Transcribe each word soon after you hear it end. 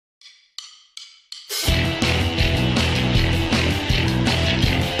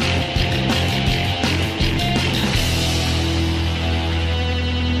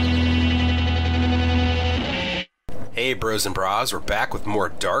Hey bros and bras, we're back with more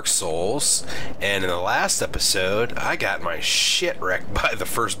Dark Souls, and in the last episode, I got my shit wrecked by the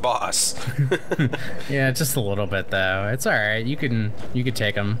first boss. Yeah, just a little bit though. It's alright, you could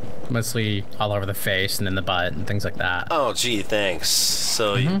take them. Mostly all over the face and in the butt and things like that. Oh gee, thanks.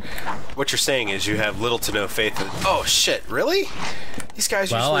 So, what you're saying is you have little to no faith in... Oh shit, really? These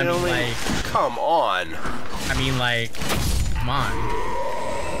guys usually only... Like, come on. I mean, like, come on.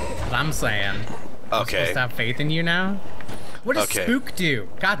 What I'm saying. I'm supposed to have faith in you now? What does Spook do?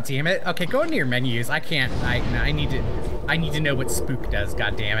 God damn it. Okay, go into your menus. I can't. I need to know what Spook does.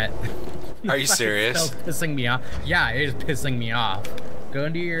 God damn it. Are you serious? Still pissing me off. Yeah, it is pissing me off. Go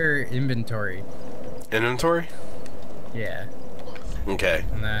into your inventory. Inventory? Yeah. Okay.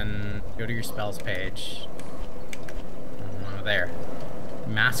 And then go to your spells page. There.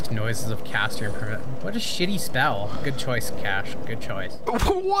 Masked noises of caster improvement. What a shitty spell. Good choice, Cash. Good choice.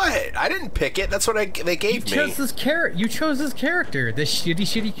 What? I didn't pick it. That's what they gave me. You chose this character. This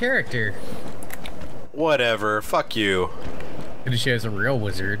shitty character. Whatever. Fuck you. It shows a real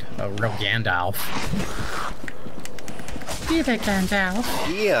wizard. A real Gandalf. You think Gandalf?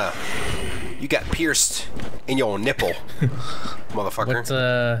 Yeah. You got pierced in your nipple,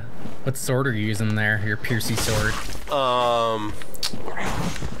 motherfucker. What sword are you using there? Your piercy sword.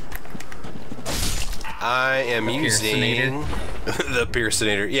 I am using the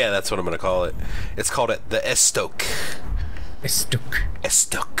Piercinator. Yeah, that's what I'm gonna call it. It's called the Estok.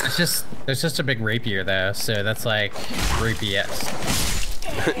 Estok. There's just a big rapier though, so that's like rapiest.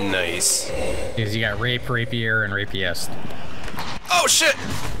 Nice. Because you got rapier, and rapiest. Oh shit!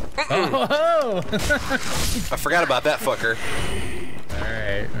 Oh! I forgot about that fucker.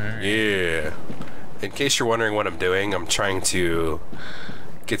 Alright. Yeah. In case you're wondering what I'm doing, I'm trying to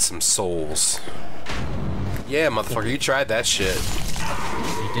get some souls. Yeah, motherfucker, you tried that shit.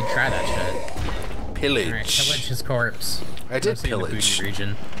 You did try that shit. Pillage. Alright, pillage his corpse. I did pillage. The booty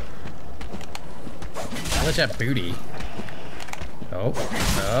region. Pillage that booty. Oh.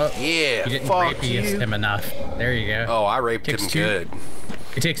 Yeah, you didn't fuck rapiest him enough. There you go. Oh, I raped him good.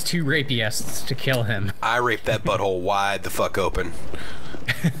 It takes 2 rapiests to kill him. I raped that butthole wide the fuck open.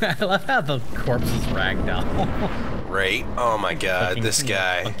 I love how the corpse is ragdoll. Right? Oh my god, this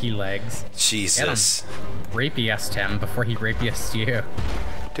guy. Funky legs. Jesus. Rapiest him before he rapiests you.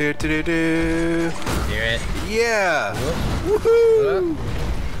 Do. Do it. Yeah. Woohoo!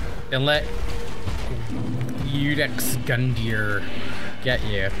 And let Udex Gundyr get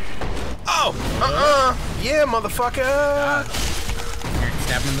you. Oh! Yeah, motherfucker! Here,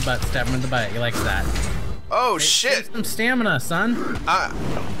 stab him in the butt, stab him in the butt. He likes that. Oh, shit! Some stamina, son. I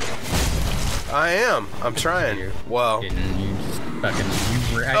am. I'm trying. Well. You just fucking...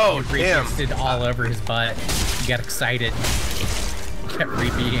 You damn. raped all over his butt. You got excited. Kept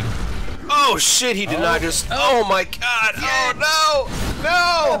repeating. Oh, shit, he did not just... Oh, my God! Oh, no!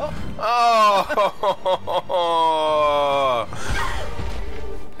 No!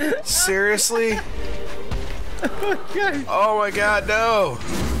 Oh! Seriously? Oh, my God, no!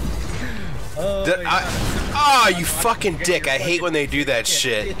 Oh, you fucking dick. I hate when they do that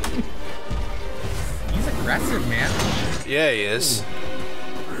shit. He's aggressive, man. Yeah, he is.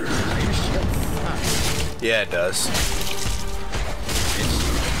 Yeah, it does.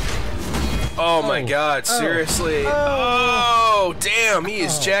 Oh my god, seriously. Oh, damn, he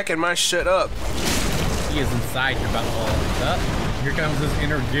is jacking my shit up. He is inside your butthole. Here comes his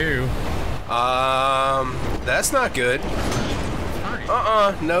inner goo. That's not good.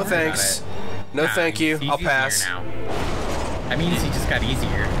 No thanks. No, thank you. I'll pass. Now. That means he just got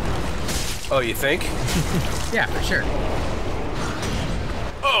easier. Oh, you think? Yeah, for sure.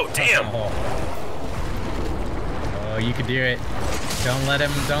 Oh, damn. Oh, you can do it. Don't let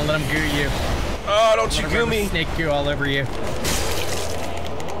him goo you. Oh, don't you goo me. Snake goo all over you.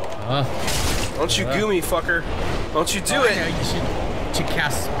 Don't you goo me, fucker. Don't you do it. No, you should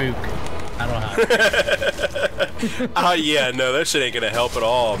cast Spook. I don't know how. Yeah, no, that shit ain't gonna help at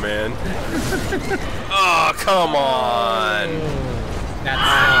all, man. Oh, come on.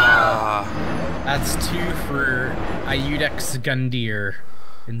 That's 2 for Iudex Gundyr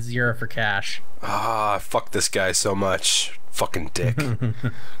and 0 for Cash. Fuck this guy so much. Fucking dick.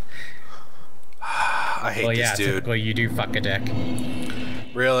 I hate this dude. Typically you do fuck a dick.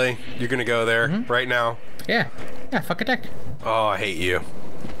 Really? You're gonna go there right now? Yeah, fuck a dick. Oh, I hate you.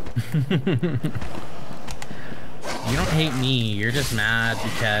 You don't hate me, you're just mad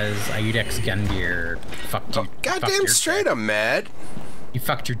because Iudex Gundyr fucked you. Goddamn straight, I'm mad. You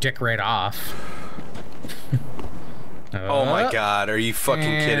fucked your dick right off. Oh my god, are you fucking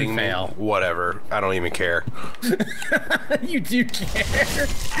kidding me? Whatever, I don't even care. You do care.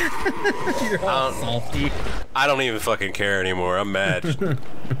 You're all salty. I don't even fucking care anymore. I'm mad.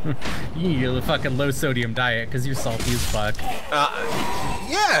 You need a fucking low sodium diet because you're salty as fuck.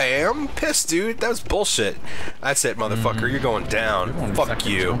 Yeah, I am pissed, dude. That was bullshit. That's it, motherfucker. You're going down. Fuck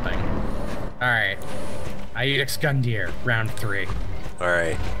you. Alright. Aedex Gundyr, round 3.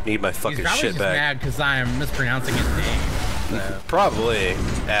 Alright. Need my fucking shit back. He's probably just mad because I'm mispronouncing his name. So. Probably,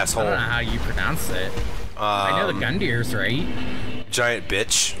 asshole. I don't know how you pronounce it. I know the Gundyr's right. Giant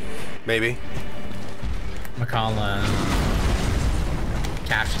bitch, maybe. McCollum.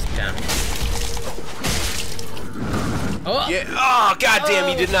 Cassius Pimp. Oh! Yeah. Oh, goddamn,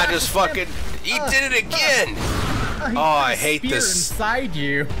 he did not just fucking... He did it again! Oh, I hate this. Inside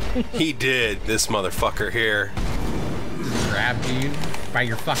you. He did, this motherfucker here. Just grabbed you by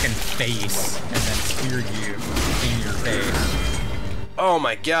your fucking face and then speared you in your face. Oh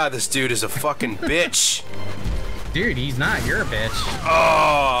my god, this dude is a fucking bitch. Dude, he's not. You're a bitch.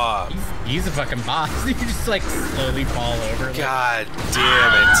 Oh. He's a fucking boss. You just like slowly fall over. Like, god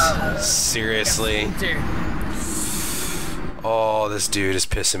damn it. Seriously. Dude. Oh, this dude is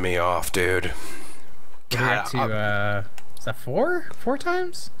pissing me off, dude. God, is that 4? 4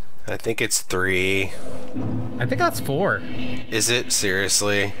 times? I think it's 3. I think that's 4. Is it?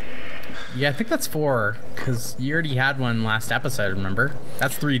 Seriously? Yeah, I think that's 4, because you already had one last episode, remember?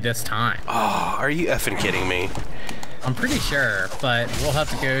 That's 3 this time. Oh, are you effing kidding me? I'm pretty sure, but we'll have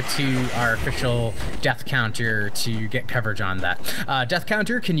to go to our official death counter to get coverage on that. Death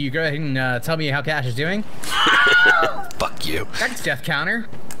counter, can you go ahead and tell me how Cash is doing? Fuck you. Thanks, death counter.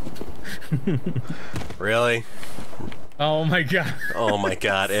 Really? Oh my god. Oh my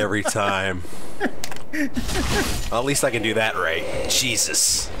god, every time. Well, at least I can do that right.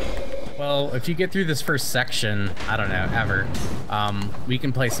 Jesus. Well, if you get through this first section, I don't know, ever, we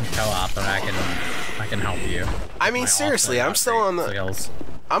can play some co-op and I can help you. I mean, seriously, I'm still on the... Skills.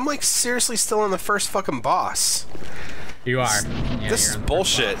 I'm like seriously still on the first fucking boss. You are. Yeah, this is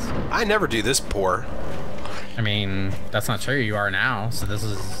bullshit. I never do this poor. I mean, that's not true. You are now, so this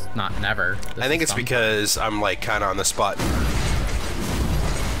is not never. I think it's because I'm like kind of on the spot.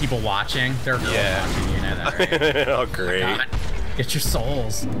 People watching, they're watching. You know that, right? Oh, great! Oh, get your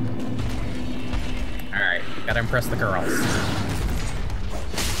souls. All right, gotta impress the girls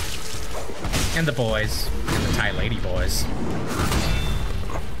and the boys, and the Thai lady boys.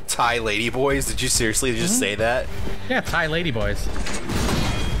 Thai lady boys? Did you seriously just say that? Yeah, Thai lady boys.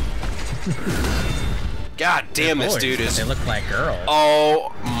 God damn, this dude is... They look like girls.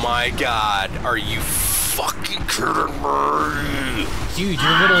 Oh my god, are you fucking kidding me? Dude,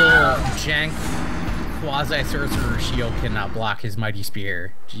 your little jank quasi-sorcerer shield cannot block his mighty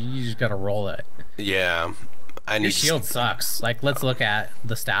spear. You just gotta roll it. Yeah. Your shield sucks. Like, let's look at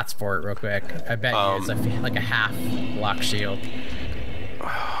the stats for it real quick. I bet you it's like a half block shield.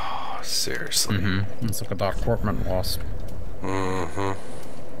 Oh, seriously. Let's look at the equipment loss.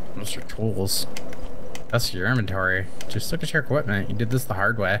 Those are tools. That's your inventory. Just look at your equipment. You did this the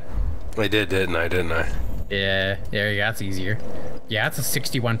hard way. I did, didn't I? Yeah, there you go. That's easier. Yeah, it's a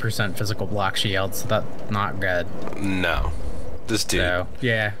 61% physical block shield, so that's not good. No. This dude. So,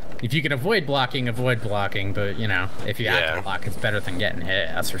 yeah. If you can avoid blocking, but, you know, if you have to block, it's better than getting hit,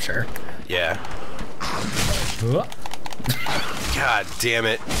 that's for sure. Yeah. God damn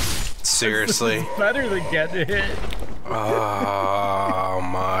it. Seriously. Better than getting hit. Oh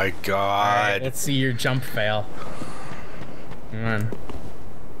my god. Right, let's see your jump fail. Come on.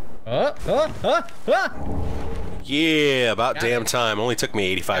 Yeah, about damn time. Only took me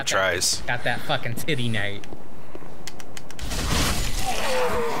 85 tries. Got that fucking titty night.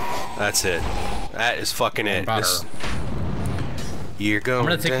 That's it. That is fucking it. You're going I'm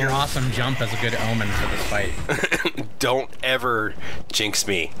gonna take your awesome jump as a good omen for this fight. Don't ever jinx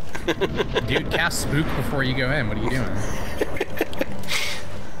me. Dude, cast spook before you go in. What are you doing?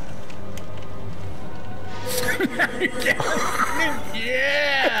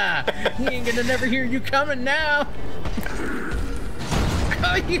 Yeah! He ain't gonna never hear you coming now.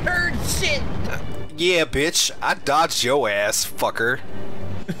 Oh, you heard shit. Yeah, bitch. I dodged your ass, fucker.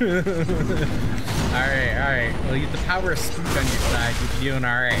 Alright. Well, you get the power of spook on your side. You're doing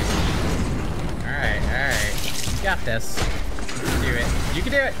alright. Alright. You got this. You can do it. You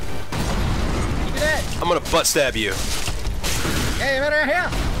can do it. You can do it. I'm gonna butt stab you. Hey, I'm right here.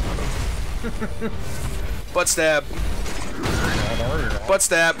 Butt stab. Butt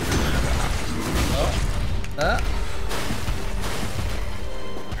stab.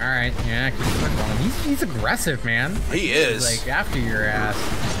 Alright, yeah, he's aggressive, man. He is. He's like after your ass.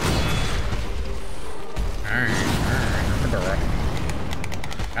 Alright.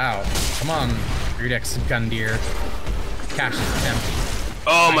 out. Come on, Rudex Gundyr. Cash is pimp.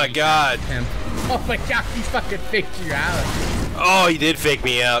 Oh my god. Pimp. Oh my god, he fucking faked you out. Oh, he did fake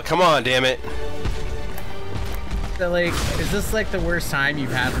me out. Come on, damn it. So, like, is this like the worst time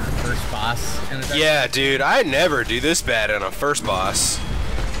you've had with the first boss? Yeah, dude, I never do this bad on a first boss.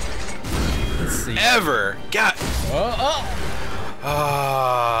 Let's see. Ever. God. Oh.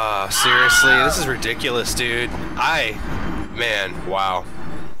 Ah, seriously, this is ridiculous, dude. Man, wow.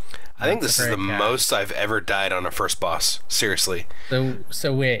 I think this is the most I've ever died on a first boss. Seriously.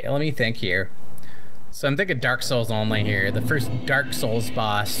 So wait, let me think here. So I'm thinking Dark Souls only here. The first Dark Souls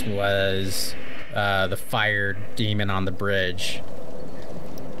boss was the fire demon on the bridge.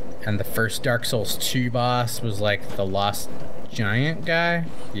 And the first Dark Souls 2 boss was like the Lost Giant guy?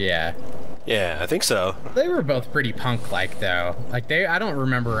 Yeah. Yeah, I think so. They were both pretty punk-like, though. Like, I don't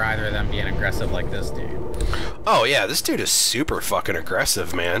remember either of them being aggressive like this dude. Oh, yeah, this dude is super fucking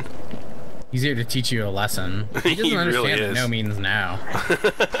aggressive, man. He's here to teach you a lesson. He doesn't understand really that no means no.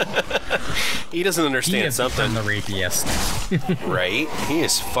 He doesn't understand he is something. the rapist. Right? He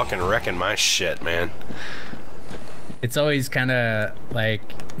is fucking wrecking my shit, man. It's always kind of like,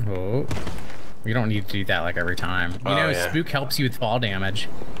 oh, we don't need to do that like every time. You know, yeah. Spook helps you with fall damage.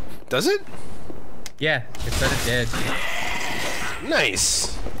 Does it? Yeah, it said it did.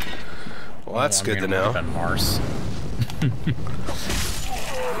 Nice. Well, that's good to know. Mars.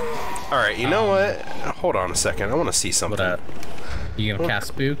 Alright, you know what? Hold on a second. I want to see something. What up? You gonna cast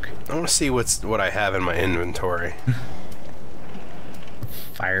Spook? I want to see what I have in my inventory.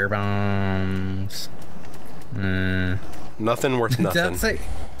 Fire bombs. Nothing worth nothing.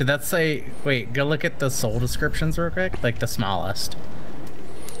 Did that say... Wait, go look at the soul descriptions real quick. Like the smallest.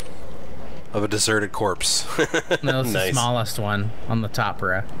 Of a deserted corpse. No, it's the smallest one on the top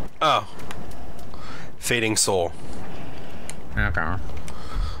row. Oh. Fading soul. Okay.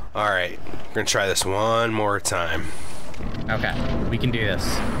 Alright. We're gonna try this one more time. Okay. We can do this.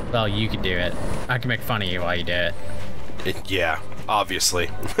 Well, you can do it. I can make fun of you while you do it. Yeah. Obviously.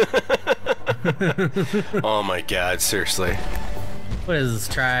 Oh my god. Seriously. What is this?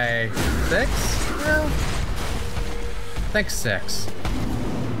 Try 6? No? I think 6.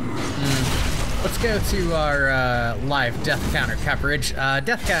 Let's go to our live death counter coverage.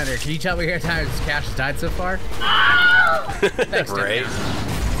 Death counter, can you tell me how many times Cash has died so far? Thanks, right?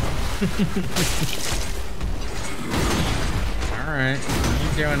 Alright,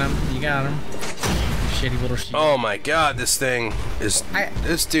 you're doing them. You got him. Shitty little shit. Oh my god, this thing is...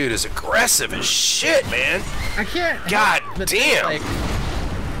 this dude is aggressive as shit, man. I can't... God damn. Like,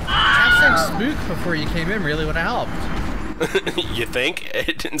 casting Spook before you came in really would have helped. You think?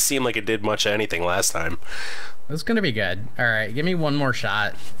 It didn't seem like it did much of anything last time. It's gonna be good. Alright, give me one more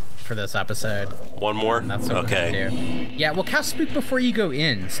shot for this episode. One more? That's what we're gonna do. Yeah, well, cast Spook before you go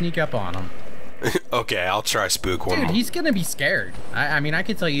in. Sneak up on him. Okay, I'll try Spook one more. Dude, he's gonna be scared. I mean, I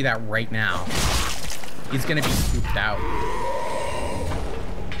can tell you that right now. He's gonna be spooked out.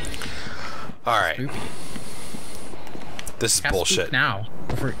 Alright. Spook. This is Cast bullshit. Spook now.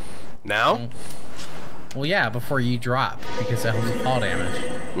 Now? Well, yeah, before you drop, because that was fall damage.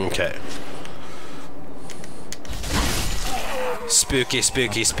 Okay. Spooky,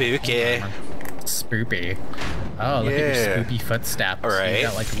 spooky, spooky. Spoopy. Oh, look at your spoopy footsteps. Alright. You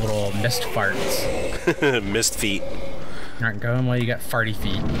got like little mist farts. Mist feet. Alright, going while you got farty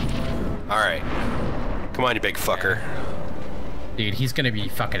feet. Alright. Come on, you big fucker. Dude, he's gonna be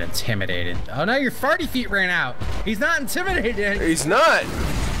fucking intimidated. Oh no, your farty feet ran out. He's not intimidated. He's not.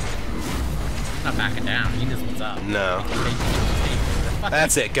 Not backing down. He knows what's up. No.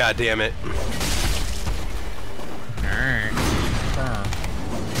 That's it, goddammit. Alright.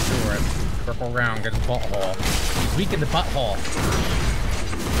 Do it. Circle around, get his butthole. He's weak in the butthole.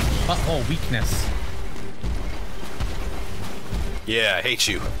 Butthole weakness. Yeah, I hate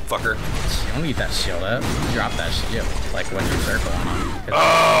you, fucker. You don't need that shield up. Drop that shield, like when you're circling him.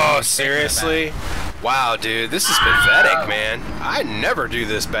 Oh, seriously? Wow, dude, this is pathetic, man. I never do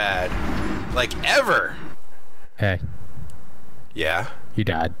this bad. Like, ever. Hey. Yeah? You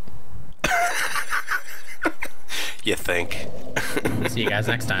died. You think? See you guys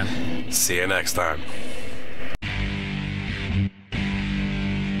next time. See you next time.